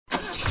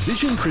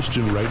Vision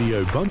Christian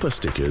Radio bumper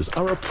stickers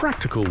are a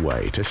practical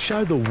way to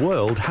show the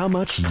world how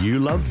much you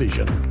love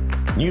Vision.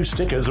 New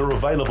stickers are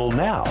available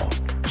now.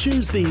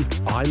 Choose the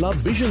I Love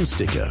Vision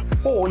sticker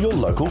or your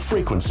local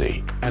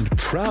frequency and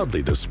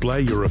proudly display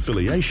your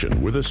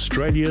affiliation with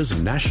Australia's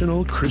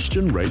national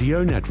Christian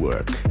radio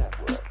network.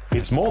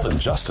 It's more than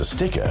just a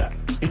sticker,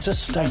 it's a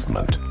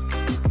statement,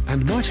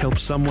 and might help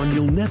someone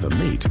you'll never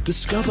meet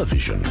discover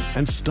Vision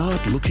and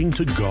start looking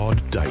to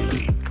God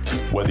daily.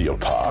 Whether you're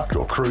parked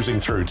or cruising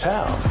through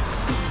town,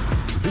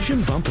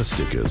 Vision bumper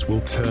stickers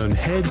will turn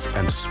heads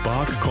and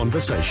spark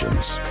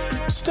conversations.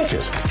 Stick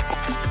it,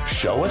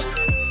 show it,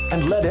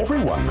 and let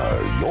everyone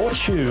know you're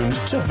tuned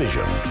to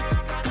Vision.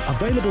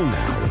 Available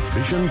now at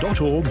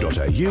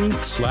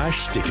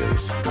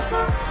vision.org.au/stickers.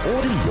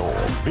 Order your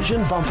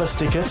Vision bumper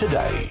sticker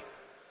today.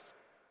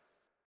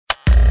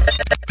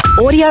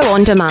 Audio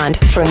on demand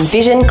from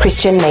Vision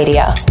Christian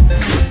Media.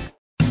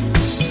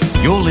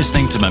 You're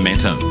listening to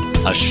Momentum,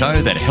 a show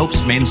that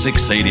helps men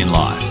succeed in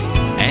life.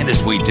 And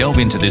as we delve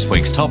into this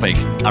week's topic,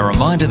 a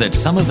reminder that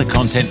some of the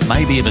content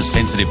may be of a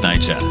sensitive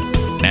nature.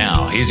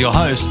 Now, here's your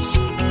hosts,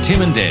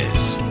 Tim and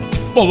Des.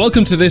 Well,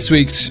 welcome to this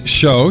week's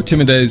show.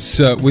 Tim and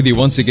Des with you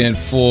once again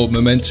for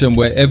Momentum,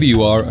 wherever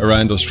you are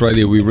around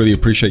Australia. We really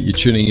appreciate you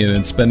tuning in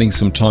and spending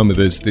some time with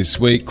us this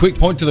week. Quick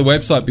point to the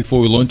website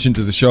before we launch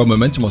into the show,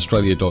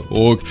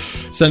 momentumaustralia.org.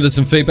 Send us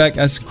some feedback,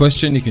 ask a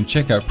question. You can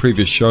check out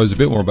previous shows, a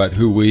bit more about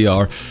who we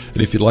are.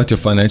 And if you'd like to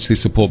financially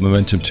support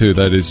Momentum too,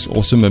 that is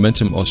awesome,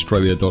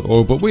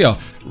 momentumaustralia.org. But we are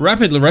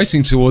rapidly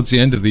racing towards the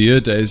end of the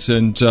year, Des,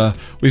 and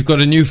we've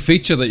got a new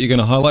feature that you're going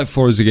to highlight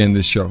for us again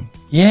this show.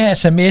 Yeah,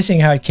 it's amazing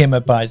how it came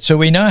about. So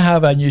we now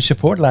have a new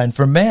support line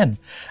for men,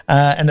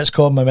 and it's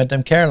called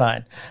Momentum Care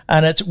Line.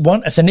 And it's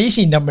an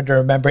easy number to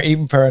remember,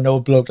 even for an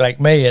old bloke like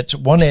me. It's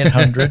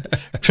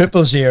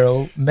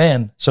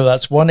 1-800-000-MEN. So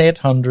that's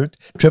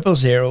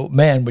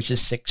 1-800-000-MEN, which is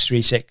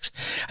 636.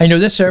 I know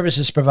this service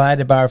is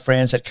provided by our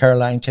friends at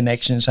Careline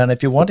Connections, and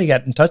if you want to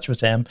get in touch with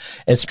them,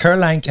 it's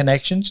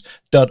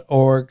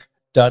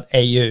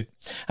carelineconnections.org.au.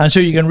 And so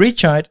you can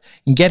reach out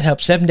and get help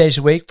 7 days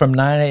a week from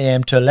 9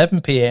 a.m. to 11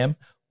 p.m.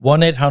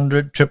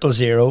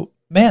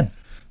 1-800-000-MEN.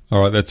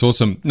 All right, that's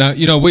awesome. Now,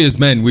 you know, we as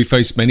men, we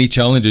face many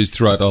challenges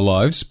throughout our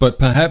lives, but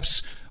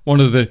perhaps one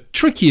of the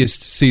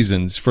trickiest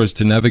seasons for us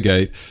to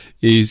navigate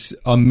is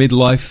our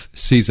midlife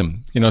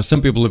season. You know,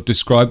 some people have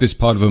described this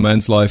part of a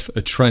man's life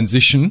a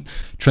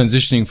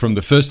transitioning from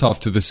the first half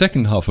to the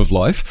second half of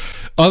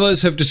life.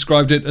 Others have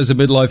described it as a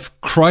midlife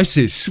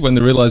crisis, when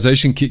the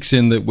realization kicks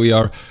in that we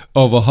are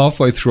over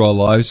halfway through our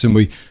lives and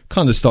we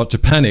kind of start to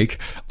panic.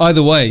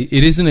 Either way,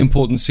 it is an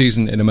important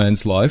season in a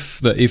man's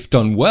life that, if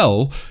done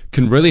well,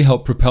 can really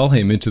help propel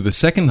him into the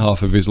second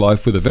half of his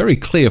life with a very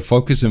clear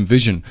focus and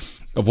vision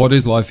of what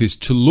his life is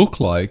to look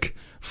like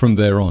from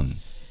there on.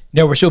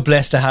 Now, we're so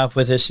blessed to have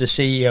with us the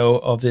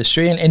CEO of the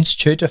Australian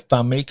Institute of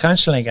Family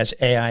Counselling, as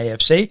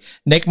AIFC,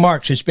 Nick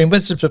Marks, who's been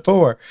with us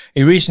before.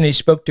 He recently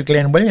spoke to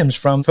Glenn Williams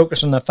from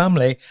Focus on the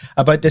Family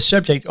about this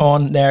subject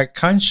on their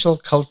Counsel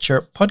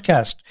Culture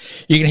podcast.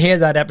 You can hear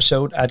that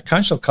episode at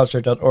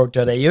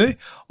counselculture.org.au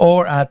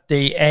or at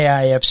the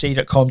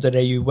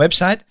AIFC.com.au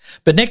website.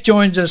 But Nick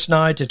joins us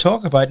now to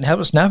talk about and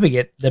help us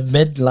navigate the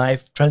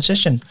midlife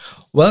transition.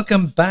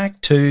 Welcome back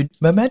to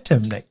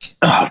Momentum, Nick.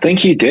 Oh,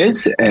 thank you,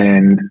 Des,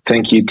 and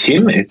thank you,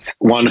 Tim. It's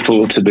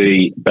wonderful to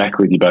be back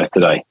with you both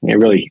today. I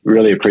really,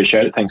 really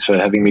appreciate it. Thanks for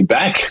having me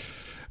back.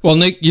 Well,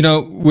 Nick, you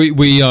know,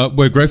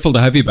 we're grateful to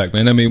have you back,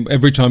 man. I mean,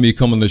 every time you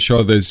come on the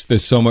show,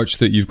 there's so much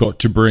that you've got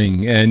to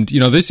bring. And, you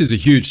know, this is a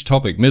huge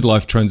topic,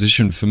 midlife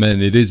transition for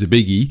men. It is a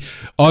biggie.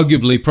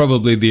 Arguably,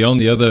 probably the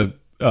only other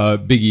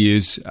biggie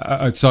is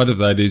outside of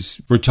that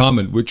is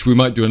retirement, which we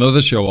might do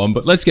another show on.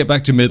 But let's get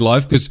back to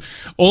midlife, because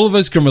all of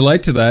us can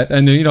relate to that.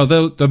 And, you know,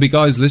 there'll be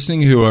guys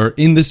listening who are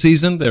in the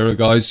season. There are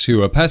guys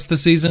who are past the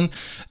season,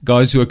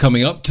 guys who are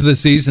coming up to the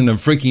season and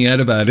freaking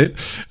out about it.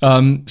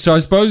 So I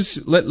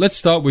suppose let's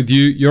start with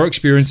you, your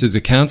experience as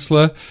a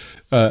counselor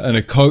and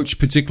a coach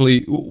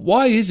particularly.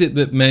 Why is it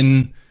that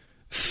men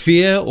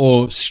fear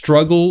or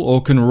struggle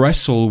or can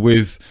wrestle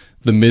with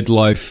the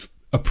midlife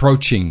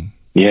approaching?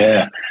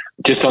 Yeah.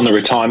 Just on the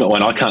retirement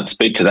one, I can't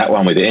speak to that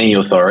one with any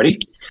authority.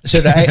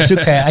 So it's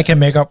okay. I can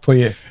make up for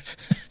you.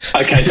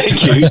 Okay,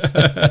 thank you.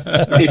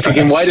 If you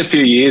can wait a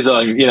few years,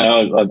 I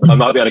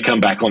might be able to come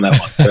back on that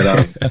one. But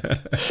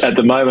at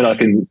the moment, I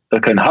can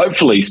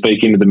hopefully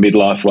speak into the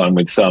midlife one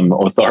with some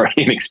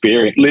authority and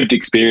experience, lived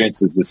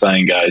experience, as the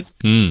saying goes.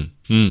 And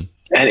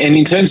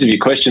in terms of your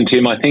question,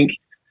 Tim, I think,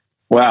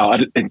 wow,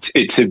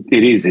 it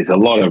is. There's a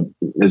lot of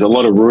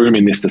room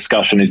in this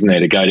discussion, isn't there,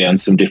 to go down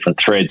some different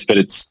threads. But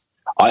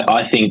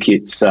I think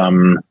it's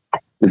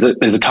there's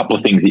a couple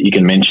of things that you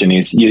can mention.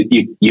 Is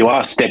you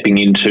are stepping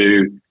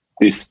into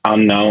this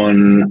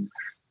unknown,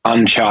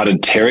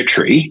 uncharted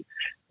territory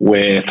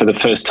where, for the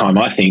first time,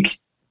 I think,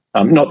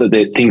 not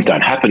that things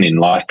don't happen in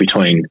life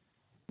between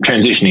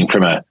transitioning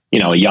from a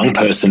young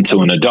person to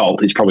an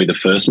adult is probably the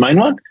first main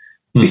one.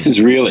 This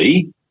is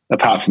really,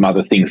 apart from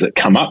other things that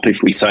come up,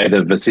 if we say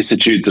the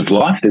vicissitudes of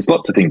life, there's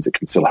lots of things that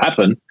can still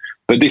happen,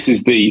 but this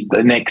is the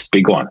next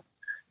big one.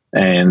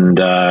 and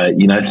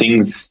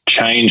things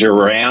change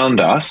around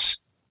us.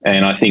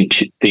 And I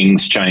think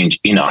things change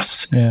in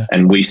us,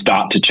 and we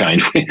start to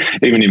change,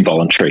 even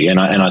involuntary. And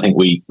I think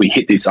we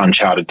hit this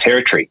uncharted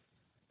territory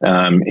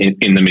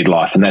in the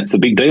midlife, and that's the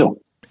big deal.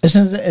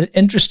 Isn't it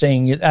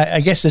interesting? I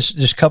guess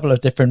there's a couple of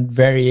different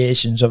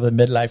variations of the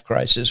midlife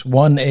crisis.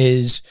 One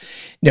is,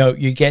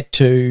 you get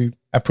to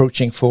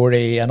approaching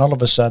 40 and all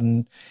of a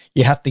sudden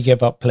you have to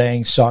give up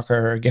playing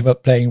soccer or give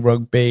up playing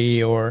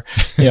rugby or,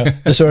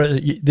 the sort of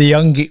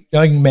the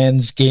young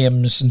men's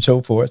games and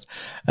so forth.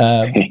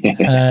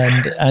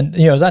 And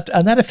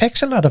that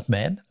affects a lot of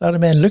men. A lot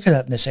of men look at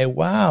that and they say,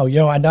 wow,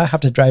 I now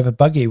have to drive a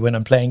buggy when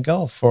I'm playing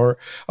golf or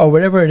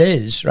whatever it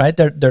is, right?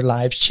 Their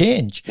lives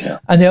change. Yeah.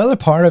 And the other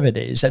part of it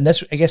is, and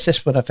I guess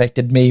this one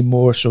affected me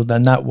more so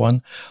than that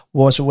one,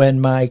 was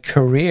when my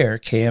career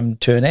came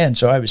to an end.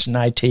 So I was in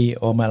IT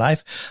all my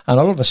life, and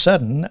all of a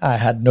sudden I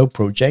had no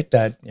project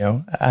that,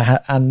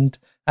 and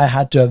I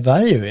had to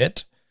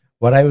evaluate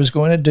what I was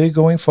going to do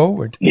going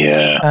forward.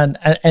 Yeah. And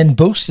in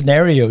both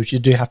scenarios, you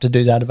do have to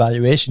do that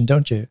evaluation,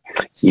 don't you?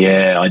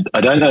 Yeah.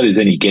 I don't know there's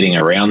any getting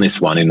around this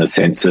one in the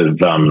sense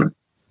of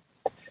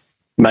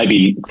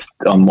maybe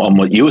on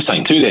what you were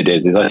saying too there,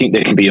 Des, is I think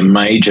there can be a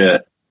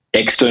major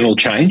external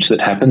change that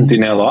happens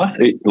in our life,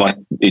 like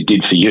it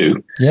did for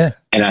you. Yeah.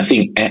 And I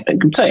think, I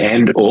could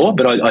say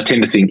but I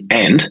tend to think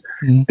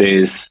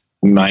there's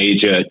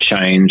major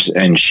change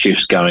and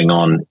shifts going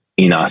on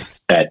in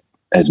us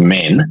as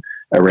men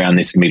around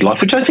this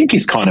midlife, which I think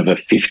is kind of a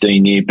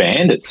 15-year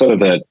band. It's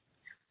sort of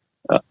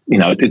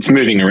it's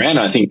moving around.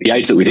 I think the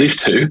age that we live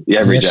to, the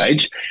average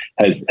age,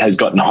 has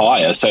gotten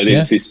higher. So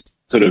there's this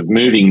sort of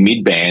moving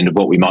mid-band of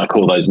what we might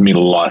call those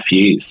middle life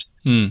years.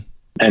 Mm.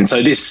 And so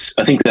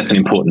I think that's an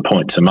important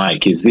point to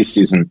make, is this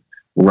isn't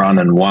run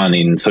and won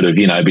in sort of,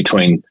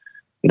 between,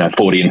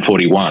 40 and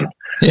 41.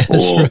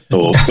 Or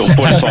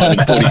 45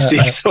 and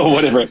 46 or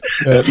whatever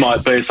it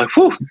might be. It's like,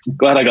 whew,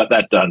 glad I got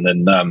that done.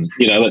 And,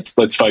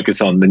 let's focus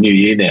on the new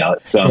year now.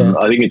 It's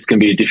I think it's going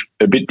to be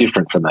a bit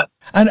different from that.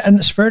 And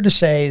it's fair to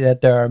say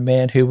that there are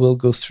men who will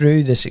go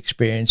through this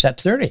experience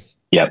at 30.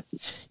 Yep.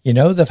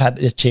 They've had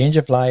a change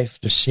of life,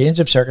 the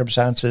change of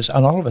circumstances,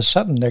 and all of a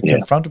sudden they're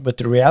confronted with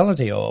the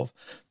reality of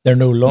they're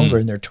no longer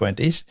in their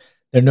 20s.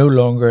 They're no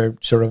longer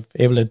sort of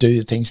able to do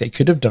the things they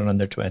could have done in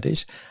their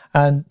 20s.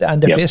 And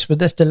they're faced with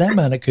this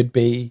dilemma, and it could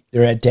be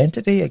their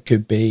identity. It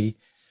could be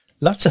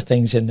lots of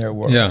things in their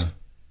world. Yeah.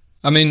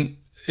 I mean,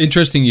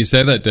 interesting you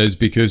say that, Des,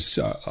 because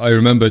I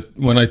remember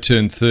when I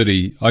turned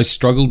 30, I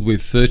struggled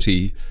with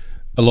 30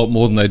 a lot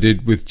more than I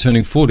did with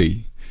turning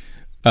 40.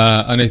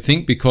 And I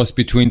think because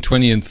between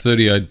 20 and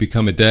 30, I'd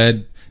become a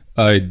dad,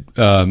 I'd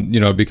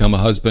become a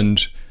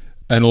husband,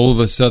 and all of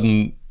a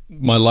sudden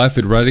my life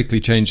had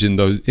radically changed in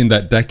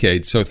that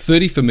decade. So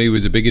 30 for me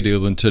was a bigger deal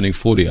than turning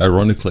 40,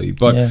 ironically.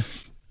 But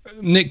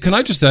Nick, can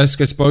I just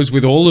ask, I suppose,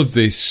 with all of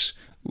this,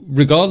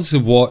 regardless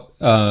of what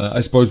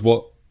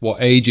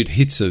age it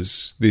hits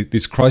us,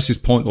 this crisis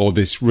point or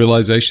this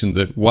realization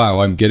that, wow,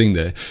 I'm getting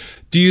there,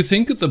 do you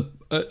think at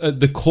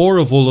the core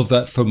of all of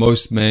that for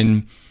most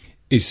men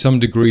is some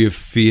degree of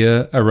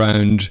fear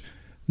around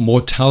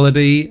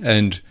mortality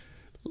and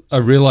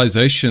a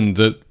realization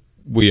that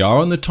we are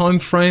on the time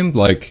frame,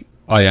 like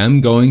I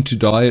am going to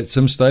die at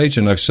some stage,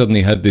 and I've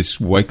suddenly had this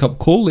wake-up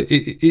call?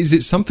 Is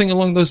it something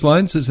along those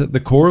lines? Is at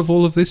the core of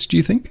all of this, do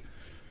you think?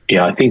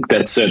 Yeah, I think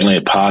that's certainly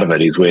a part of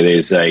it, is where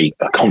there's a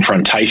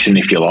confrontation,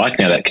 if you like.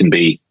 Now, that can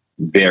be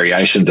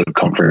variations of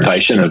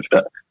confrontation, of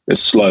a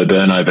slow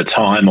burn over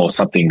time, or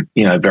something,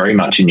 very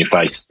much in your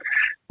face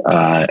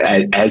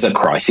as a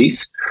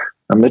crisis.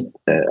 But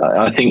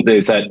I think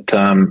there's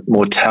that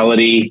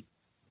mortality.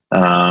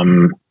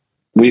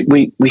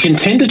 We can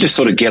tend to just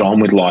sort of get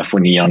on with life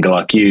when you're younger.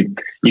 Like you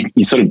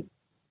sort of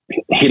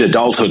hit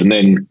adulthood, and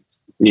then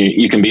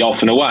you can be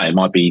off and away. It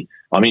might be,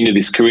 I'm into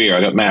this career,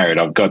 I got married,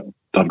 I've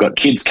got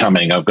kids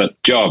coming, I've got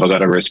job, I've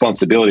got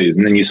responsibilities,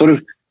 and then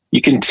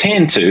you can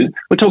tend to.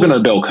 We're talking about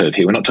a bell curve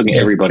here. We're not talking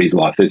everybody's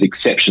life. There's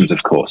exceptions,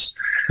 of course,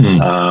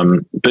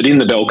 but in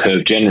the bell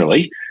curve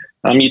generally,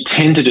 you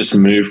tend to just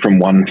move from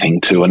one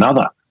thing to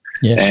another,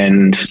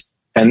 and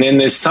then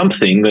there's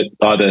something that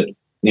either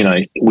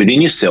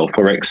within yourself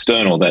or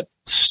external that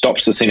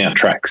stops us in our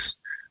tracks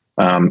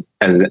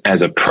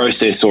as a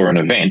process or an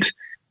event.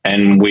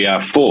 And we are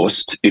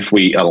forced, if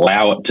we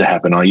allow it to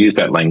happen, I use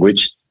that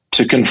language,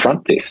 to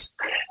confront this.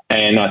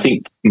 And I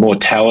think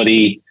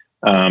mortality,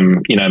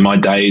 my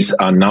days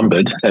are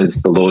numbered,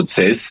 as the Lord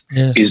says,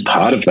 is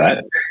part of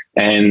that.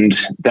 And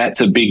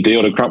that's a big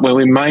deal to confront, where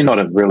we may not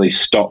have really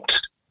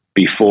stopped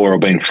before or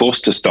been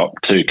forced to stop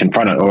to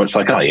confront it. Or it's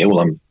like, oh, yeah, well,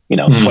 I'm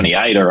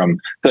 28 or I'm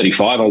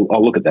 35,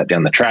 I'll look at that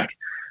down the track.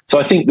 So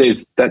I think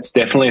that's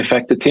definitely a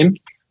factor, Tim.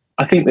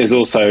 I think there's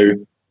also,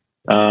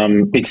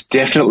 it's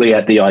definitely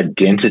at the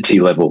identity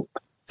level.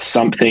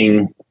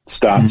 Something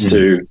starts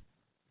to,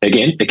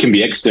 again, it can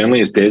be externally,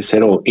 as Des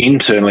said, or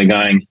internally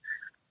going,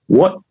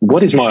 what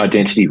is my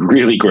identity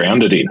really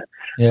grounded in?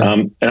 Yeah.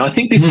 And I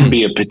think this can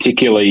be a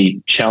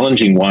particularly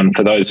challenging one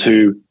for those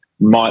who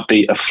might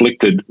be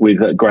afflicted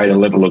with a greater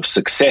level of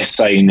success,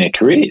 say, in their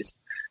careers.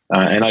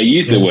 And I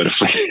use the word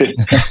afflicted.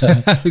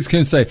 I was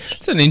going to say,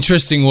 it's an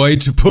interesting way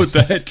to put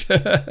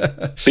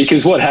that.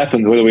 Because what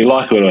happens, whether we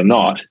like it or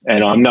not,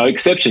 and I'm no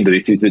exception to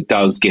this, is it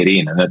does get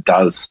in and it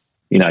does,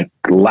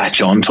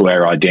 latch onto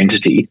our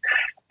identity.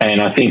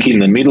 And I think in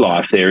the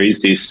midlife, there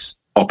is this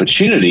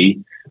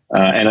opportunity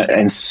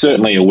and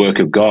certainly a work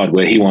of God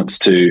where he wants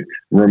to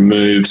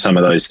remove some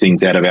of those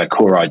things out of our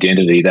core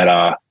identity that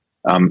are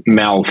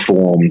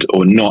malformed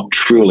or not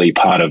truly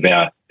part of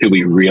who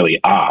we really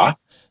are.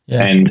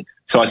 Yeah. And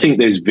so I think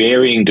there's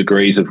varying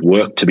degrees of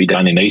work to be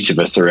done in each of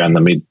us around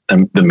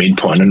the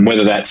midpoint, and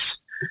whether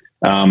that's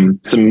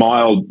some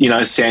mild,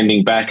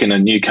 sanding back and a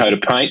new coat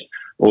of paint,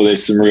 or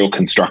there's some real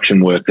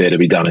construction work there to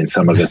be done in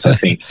some of us, I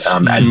think,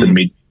 at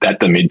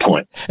the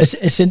midpoint.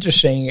 It's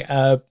interesting.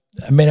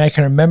 I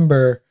can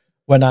remember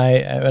when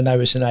I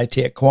was in IT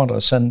at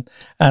Qantas, and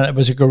it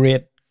was a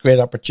great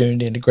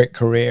opportunity and a great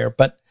career.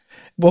 But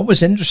what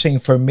was interesting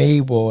for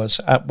me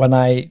was when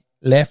I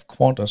left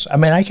Qantas,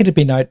 I could have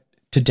been out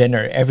to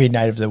dinner every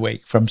night of the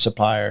week from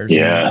suppliers,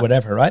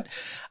 whatever, right?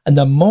 And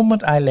the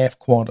moment I left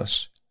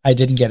Qantas, I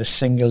didn't get a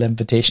single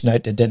invitation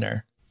out to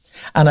dinner.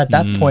 And at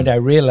that point, I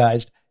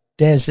realized,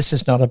 Des, this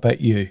is not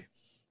about you.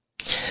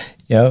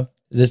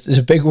 There's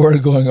a big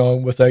world going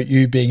on without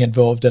you being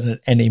involved in it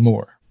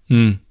anymore.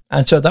 And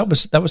so that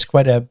was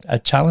quite a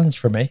challenge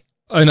for me.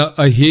 And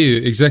I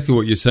hear exactly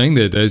what you're saying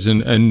there, Des.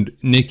 And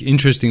Nick,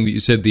 interesting that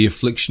you said the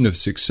affliction of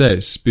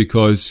success,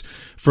 because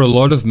for a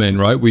lot of men,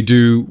 right, we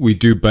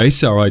do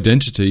base our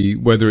identity,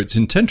 whether it's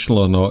intentional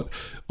or not,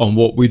 on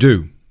what we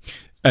do.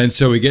 And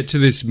so we get to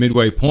this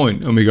midway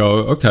point and we go,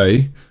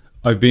 okay,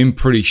 I've been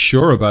pretty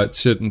sure about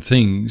certain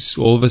things.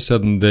 All of a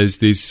sudden there's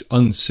this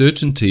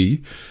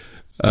uncertainty,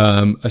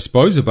 I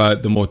suppose,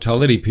 about the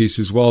mortality piece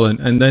as well.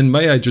 And then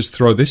may I just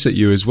throw this at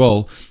you as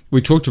well? We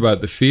talked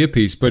about the fear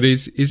piece, but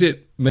is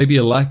it maybe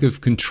a lack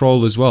of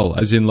control as well?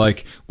 As in,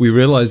 like, we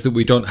realize that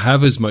we don't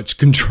have as much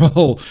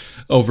control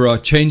over our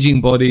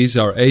changing bodies,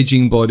 our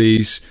aging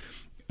bodies,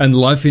 and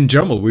life in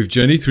general. We've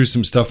journeyed through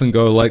some stuff and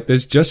go, like,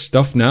 there's just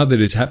stuff now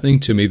that is happening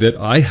to me that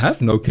I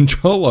have no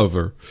control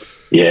over.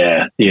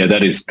 Yeah,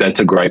 that's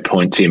a great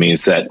point, Tim,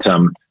 is that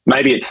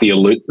maybe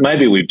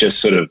maybe we've just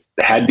sort of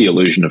had the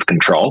illusion of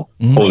control,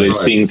 or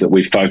there's things that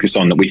we've focused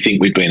on that we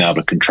think we've been able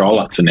to control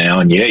up to now.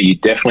 And you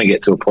definitely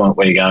get to a point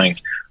where you're going,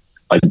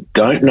 I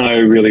don't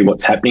know really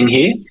what's happening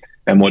here,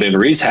 and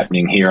whatever is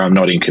happening here, I'm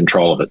not in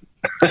control of it.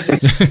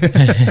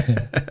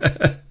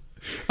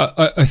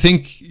 I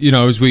think,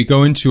 as we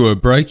go into a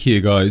break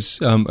here,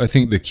 guys, I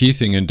think the key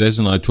thing, and Des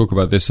and I talk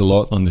about this a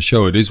lot on the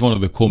show, it is one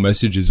of the core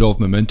messages of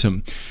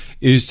Momentum,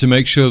 is to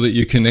make sure that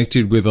you're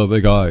connected with other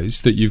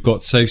guys, that you've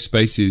got safe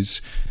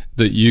spaces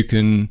that you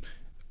can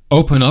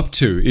open up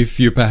to if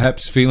you're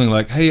perhaps feeling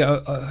like, hey,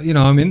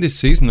 I'm in this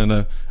season and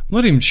I'm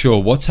not even sure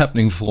what's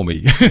happening for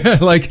me.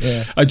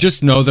 I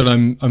just know that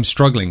I'm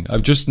struggling. I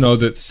just know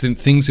that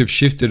things have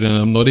shifted and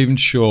I'm not even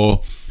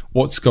sure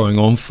what's going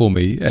on for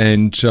me.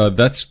 And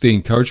that's the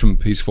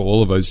encouragement piece for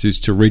all of us, is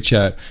to reach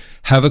out,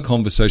 have a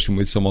conversation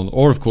with someone,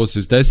 or of course,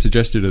 as Des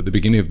suggested at the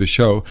beginning of the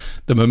show,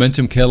 the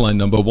Momentum Care Line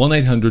number,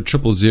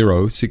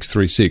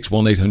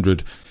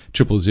 1-800-000-636,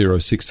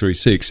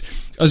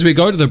 1-800-000-636. As we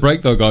go to the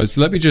break though, guys,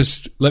 let me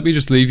just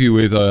leave you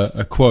with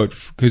a quote,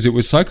 because it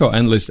was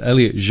psychoanalyst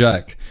Elliot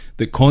Jacques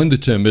that coined the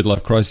term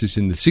midlife crisis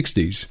in the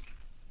 60s.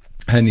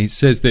 And he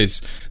says this,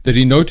 that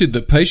he noted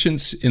that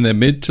patients in their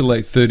mid to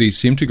late 30s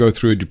seemed to go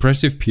through a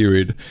depressive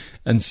period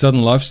and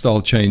sudden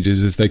lifestyle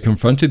changes as they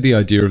confronted the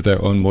idea of their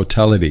own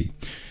mortality.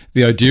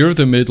 The idea of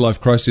the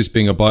midlife crisis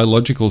being a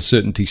biological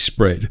certainty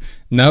spread.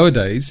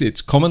 Nowadays,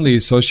 it's commonly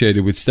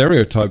associated with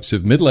stereotypes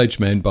of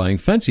middle-aged men buying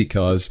fancy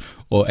cars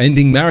or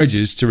ending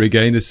marriages to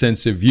regain a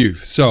sense of youth.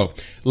 So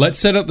let's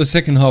set up the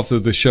second half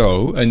of the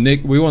show. And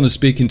Nick, we want to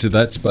speak into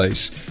that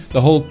space, the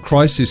whole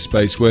crisis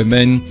space where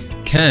men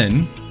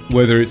can,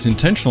 whether it's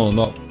intentional or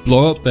not,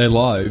 blow up their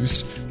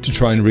lives to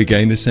try and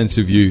regain a sense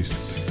of youth,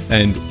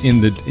 and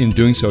in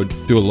doing so,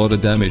 do a lot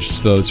of damage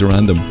to those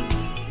around them.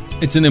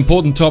 It's an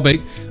important topic.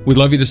 We'd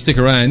love you to stick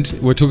around.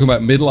 We're talking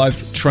about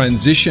midlife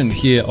transition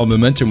here on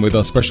Momentum with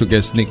our special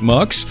guest, Nick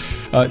Marks.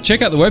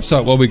 Check out the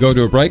website while we go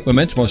to a break,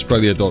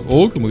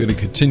 momentumaustralia.org, and we're going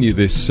to continue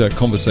this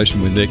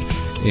conversation with Nick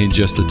in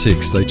just a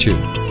tick. Stay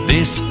tuned.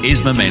 This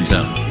is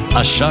Momentum,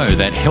 a show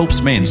that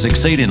helps men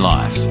succeed in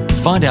life.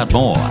 Find out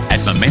more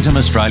at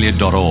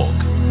momentumaustralia.org.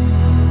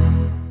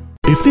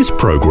 If this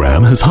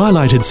program has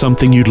highlighted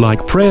something you'd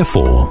like prayer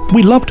for,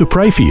 we'd love to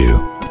pray for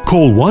you.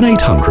 Call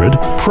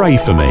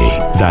 1-800-PRAY-FOR-ME.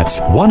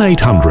 That's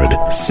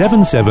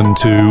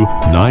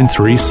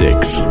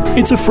 1-800-772-936.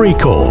 It's a free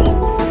call.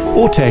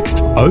 Or text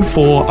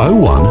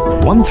 0401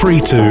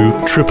 132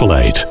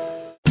 888.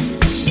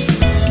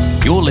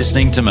 You're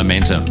listening to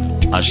Momentum,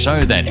 a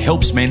show that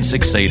helps men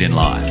succeed in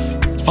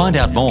life. Find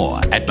out more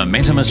at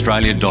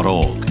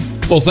momentumaustralia.org.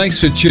 Well, thanks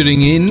for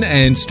tuning in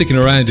and sticking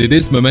around. It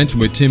is Momentum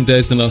with Tim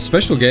Des, and our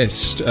special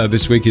guest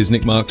this week is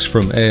Nick Marks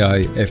from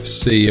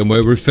AIFC, and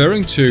we're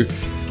referring to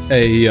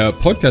a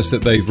podcast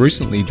that they've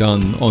recently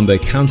done on their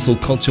Cancel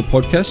Culture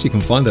podcast. You can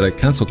find that at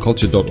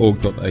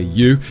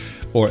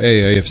cancelculture.org.au. or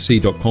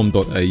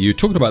aafc.com.au,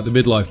 talking about the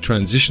midlife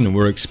transition, and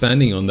we're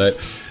expanding on that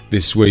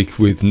this week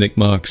with Nick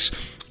Marks.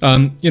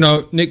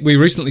 Nick, we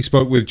recently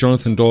spoke with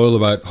Jonathan Doyle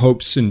about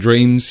hopes and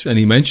dreams, and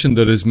he mentioned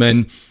that as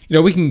men,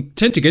 we can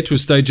tend to get to a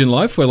stage in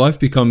life where life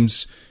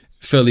becomes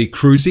fairly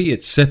cruisy.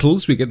 It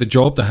settles. We get the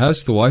job, the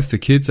house, the wife, the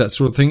kids, that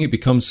sort of thing. It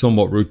becomes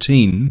somewhat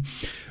routine.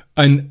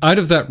 And out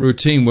of that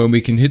routine, when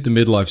we can hit the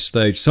midlife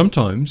stage,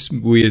 sometimes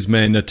we as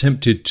men are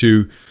tempted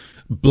to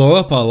blow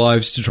up our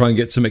lives to try and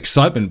get some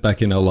excitement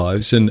back in our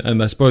lives. And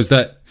I suppose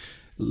that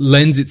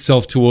lends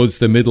itself towards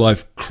the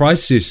midlife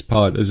crisis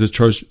part as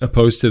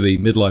opposed to the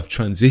midlife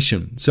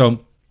transition. So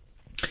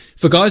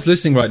for guys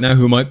listening right now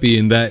who might be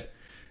in that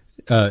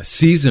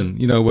season,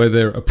 where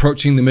they're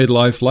approaching the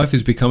midlife, life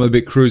has become a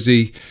bit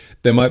cruisy,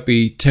 they might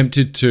be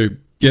tempted to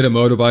get a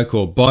motorbike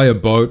or buy a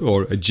boat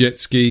or a jet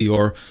ski,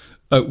 or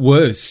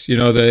worse,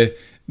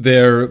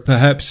 they're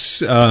perhaps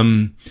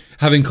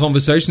having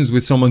conversations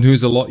with someone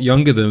who's a lot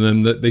younger than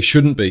them that they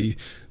shouldn't be.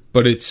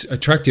 But it's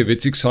attractive,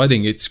 it's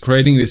exciting, it's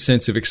creating this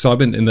sense of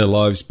excitement in their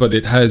lives, but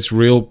it has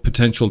real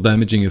potential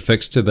damaging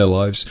effects to their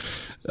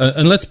lives.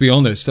 And let's be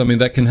honest,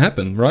 that can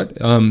happen, right?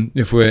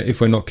 If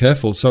we're not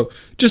careful. So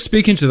just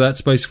speak into that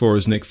space for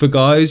us, Nick. For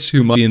guys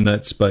who might be in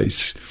that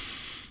space,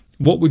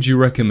 what would you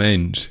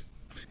recommend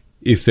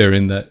if they're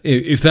in that,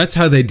 if that's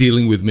how they're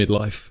dealing with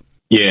midlife?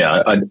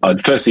 Yeah,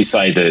 I'd firstly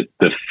say that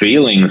the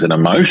feelings and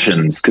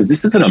emotions, because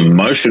this is an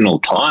emotional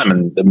time,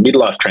 and the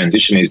midlife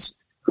transition is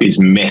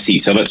messy.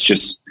 So let's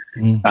just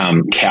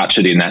couch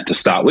it in that to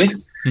start with.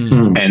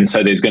 And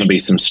so there's going to be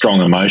some strong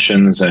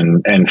emotions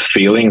and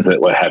feelings that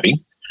we're having.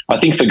 I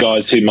think for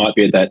guys who might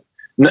be at that,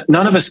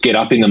 none of us get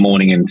up in the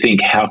morning and think,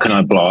 how can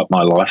I blow up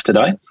my life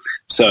today?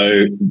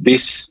 So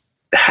this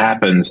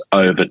happens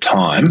over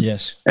time.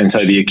 Yes. And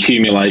so the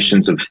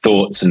accumulations of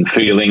thoughts and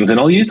feelings, and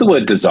I'll use the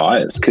word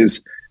desires,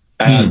 because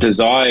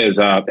desires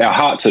our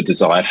hearts are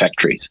desire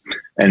factories.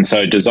 And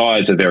so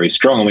desires are very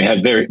strong, and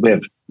we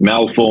have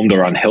malformed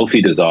or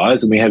unhealthy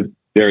desires, and we have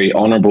very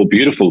honourable,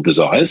 beautiful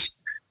desires.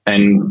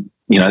 And,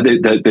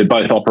 they're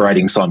both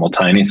operating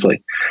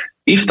simultaneously.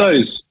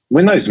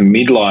 When those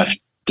midlife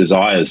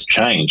desires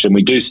change, and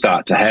we do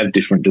start to have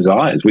different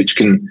desires, which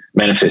can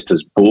manifest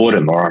as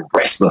boredom, or I'm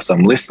restless,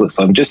 I'm listless,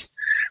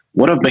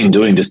 what I've been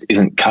doing just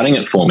isn't cutting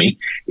it for me.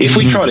 If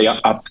we try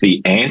to up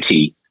the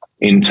ante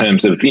in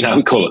terms of, we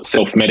call it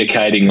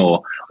self-medicating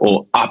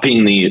or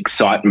upping the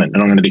excitement,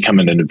 and I'm going to become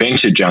an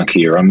adventure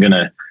junkie, or I'm going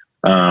to,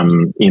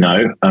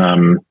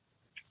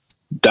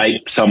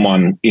 date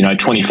someone,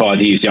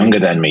 25 years younger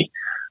than me,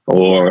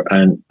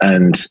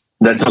 and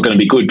that's not going to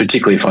be good,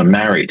 particularly if I'm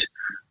married.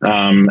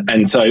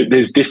 And so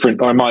there's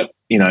different, or I might,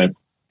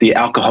 the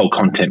alcohol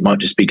content might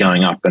just be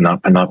going up and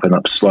up and up and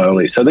up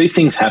slowly. So these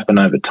things happen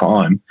over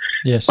time.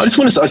 Yes. I just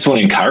want to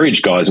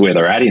encourage guys where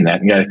they're at in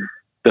that and go,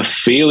 the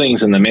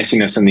feelings and the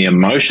messiness and the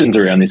emotions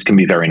around this can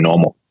be very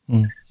normal.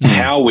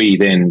 How we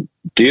then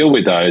deal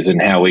with those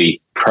and how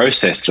we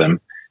process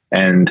them,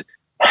 and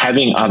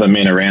having other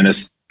men around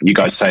us, you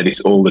guys say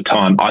this all the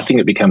time, I think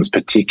it becomes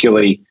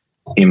particularly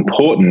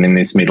important in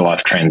this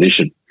midlife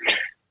transition,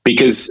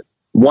 because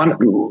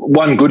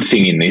one good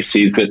thing in this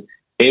is that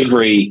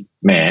every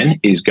man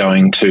is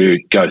going to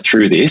go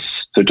through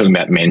this. So we're talking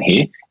about men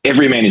here.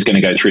 Every man is going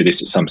to go through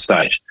this at some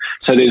stage.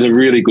 So there's a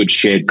really good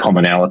shared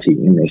commonality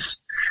in this.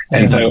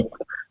 And so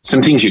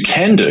some things you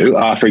can do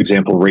are, for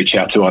example, reach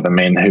out to other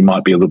men who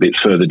might be a little bit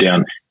further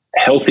down,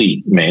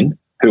 healthy men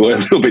who are a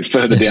little bit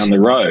further down the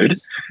road,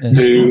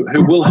 who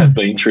will have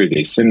been through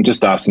this, and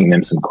just asking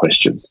them some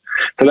questions.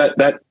 So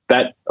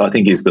that I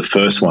think is the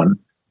first one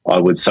I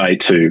would say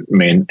to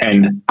men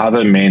and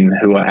other men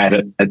who are at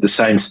it at the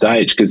same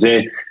stage, because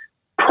they're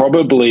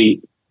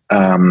probably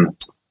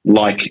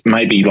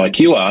maybe like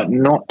you are,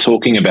 not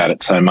talking about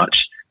it so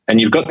much. And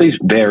you've got these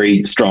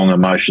very strong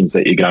emotions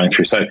that you're going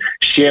through. So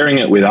sharing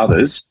it with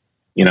others,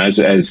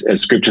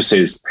 as Scripture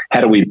says,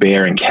 how do we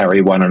bear and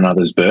carry one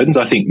another's burdens?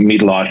 I think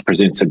midlife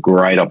presents a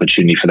great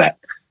opportunity for that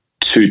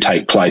to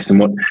take place. And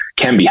what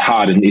can be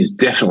hard and is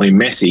definitely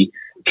messy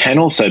can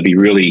also be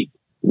really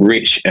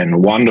rich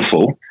and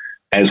wonderful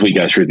as we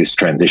go through this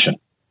transition.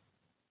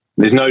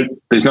 There's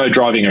no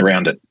driving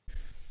around it.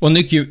 Well,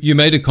 Nick, you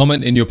made a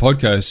comment in your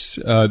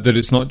podcast that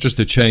it's not just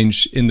a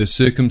change in the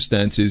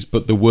circumstances,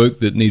 but the work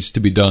that needs to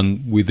be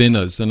done within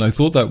us. And I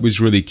thought that was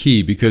really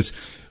key, because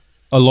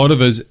a lot of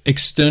us,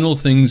 external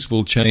things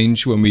will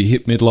change when we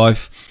hit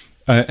midlife,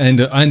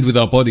 and with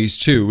our bodies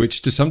too,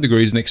 which to some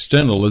degree is an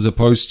external, as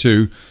opposed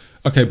to,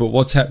 okay, but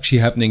what's actually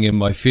happening in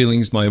my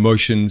feelings, my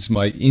emotions,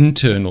 my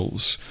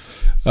internals,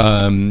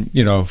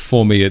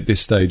 for me at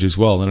this stage as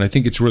well. And I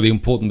think it's really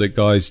important that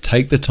guys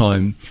take the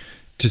time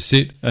to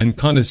sit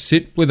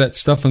with that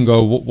stuff and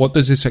go, what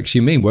does this actually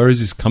mean? Where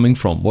is this coming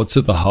from? What's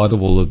at the heart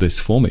of all of this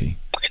for me?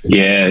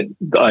 Yeah,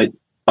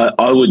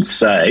 I would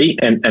say,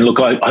 and look,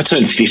 I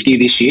turned 50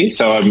 this year,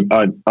 so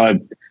I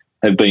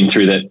have been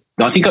through that.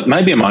 I think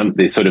maybe I'm on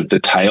the sort of the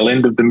tail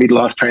end of the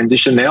midlife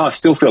transition now. I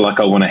still feel like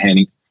I want to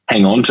hang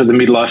on to the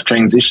midlife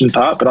transition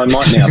part, but I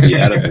might now be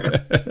out of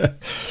it.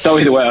 So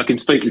either way, I can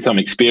speak with some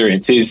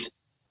experience. Is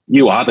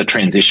you are the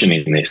transition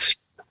in this.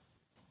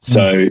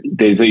 So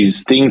there's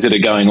these things that are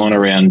going on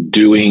around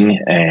doing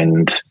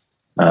and,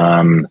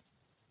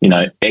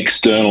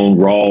 external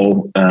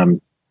role,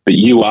 but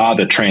you are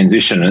the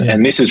transition.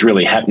 And this is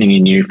really happening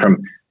in you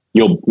from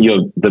your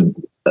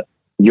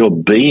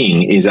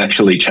being is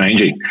actually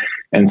changing.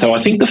 And so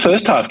I think the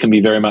first half can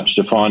be very much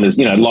defined as,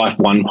 life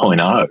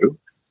 1.0,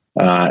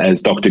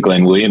 as Dr.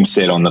 Glenn Williams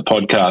said on the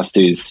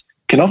podcast,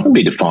 can often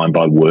be defined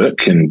by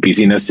work and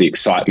busyness, the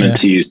excitement,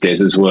 to use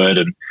Des's word.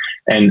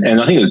 And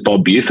I think it was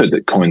Bob Buford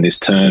that coined this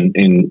term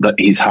in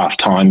his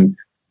halftime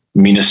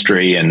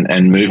ministry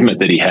and movement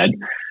that he had,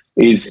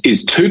 is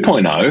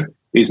 2.0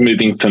 is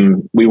moving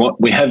from,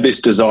 we have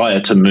this desire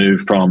to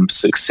move from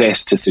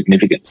success to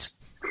significance.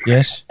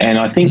 Yes. And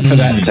I think for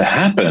that to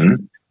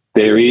happen,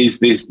 there is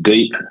this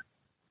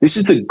this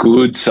is the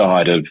good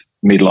side of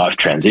midlife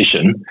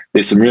transition.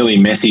 There's some really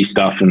messy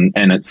stuff and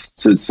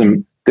there's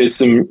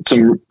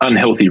some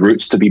unhealthy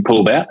roots to be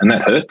pulled out, and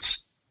that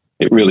hurts.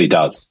 It really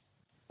does.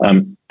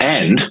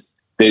 And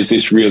there's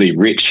this really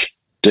rich,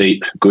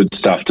 deep, good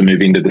stuff to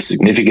move into the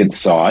significance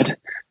side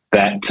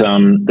that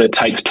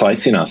takes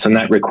place in us, and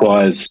that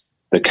requires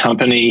the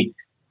company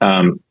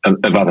of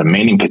other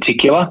men in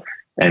particular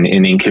and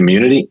in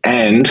community,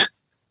 and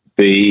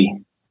the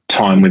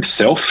time with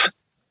self,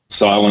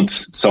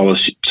 silence,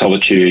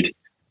 solitude,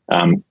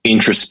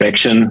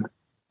 introspection,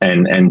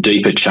 and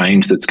deeper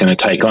change that's going to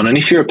take on. And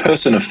if you're a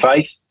person of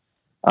faith,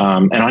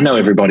 and I know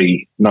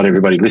not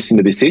everybody listening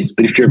to this is,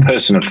 but if you're a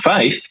person of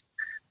faith,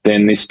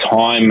 then this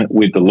time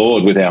with the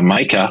Lord, with our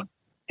Maker,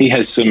 He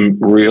has some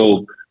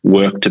real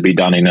work to be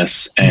done in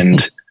us.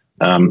 And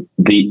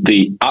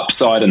the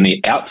upside and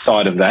the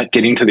outside of that,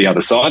 getting to the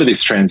other side of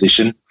this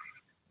transition,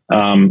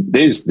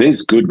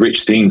 there's good,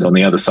 rich things on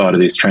the other side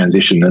of this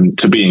transition, and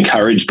to be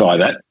encouraged by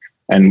that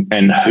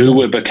and who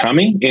we're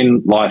becoming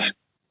in life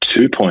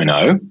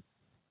 2.0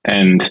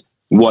 and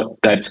what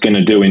that's going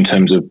to do in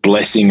terms of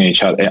blessing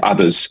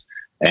others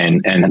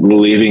and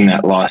living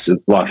that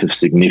life of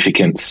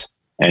significance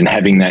and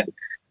having that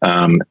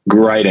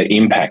greater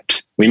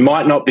impact. We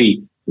might not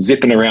be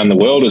zipping around the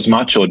world as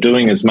much or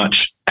doing as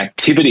much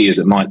activity as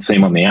it might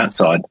seem on the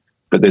outside,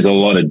 but there's a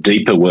lot of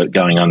deeper work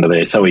going under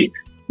there. So we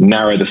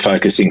narrow the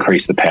focus,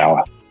 increase the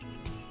power.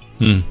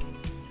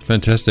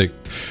 Fantastic.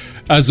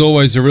 As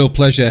always, a real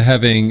pleasure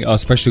having our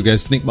special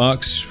guest, Nick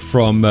Marks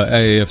from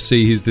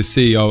AAFC. He's the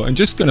CEO. And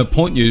just going to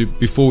point you,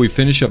 before we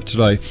finish up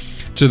today,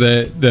 to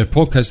the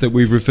podcast that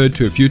we've referred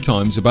to a few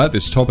times about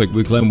this topic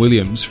with Glenn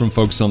Williams from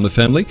Focus on the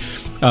Family.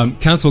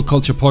 Cancel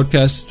Culture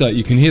Podcast.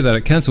 You can hear that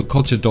at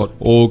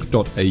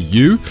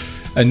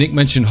cancelculture.org.au. And Nick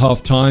mentioned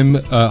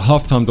Halftime.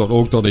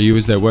 Halftime.org.au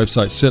is their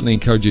website. Certainly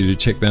encourage you to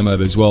check them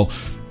out as well.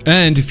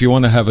 And if you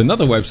want to have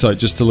another website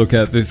just to look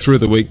at through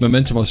the week,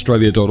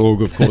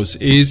 MomentumAustralia.org, of course,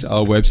 is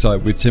our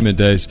website with Tim and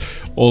Des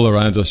all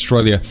around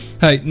Australia.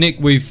 Hey, Nick,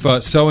 we've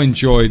so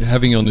enjoyed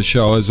having you on the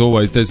show. As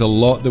always, there's a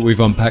lot that we've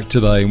unpacked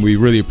today, and we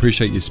really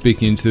appreciate you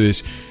speaking into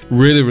this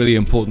really, really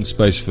important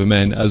space for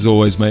men. As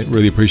always, mate,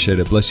 really appreciate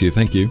it. Bless you.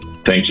 Thank you.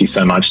 Thank you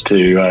so much to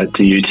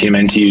you, Tim,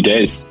 and to you,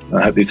 Des.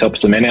 I hope this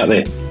helps the men out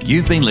there.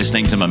 You've been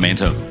listening to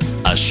Momentum,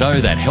 a show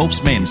that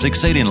helps men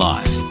succeed in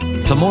life.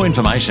 For more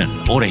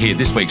information or to hear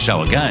this week's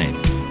show again,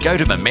 go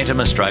to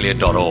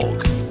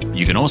MomentumAustralia.org.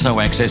 You can also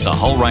access a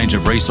whole range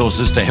of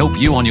resources to help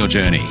you on your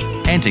journey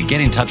and to get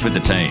in touch with the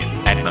team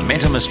at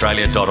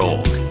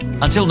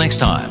MomentumAustralia.org. Until next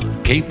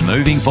time, keep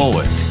moving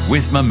forward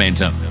with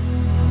Momentum.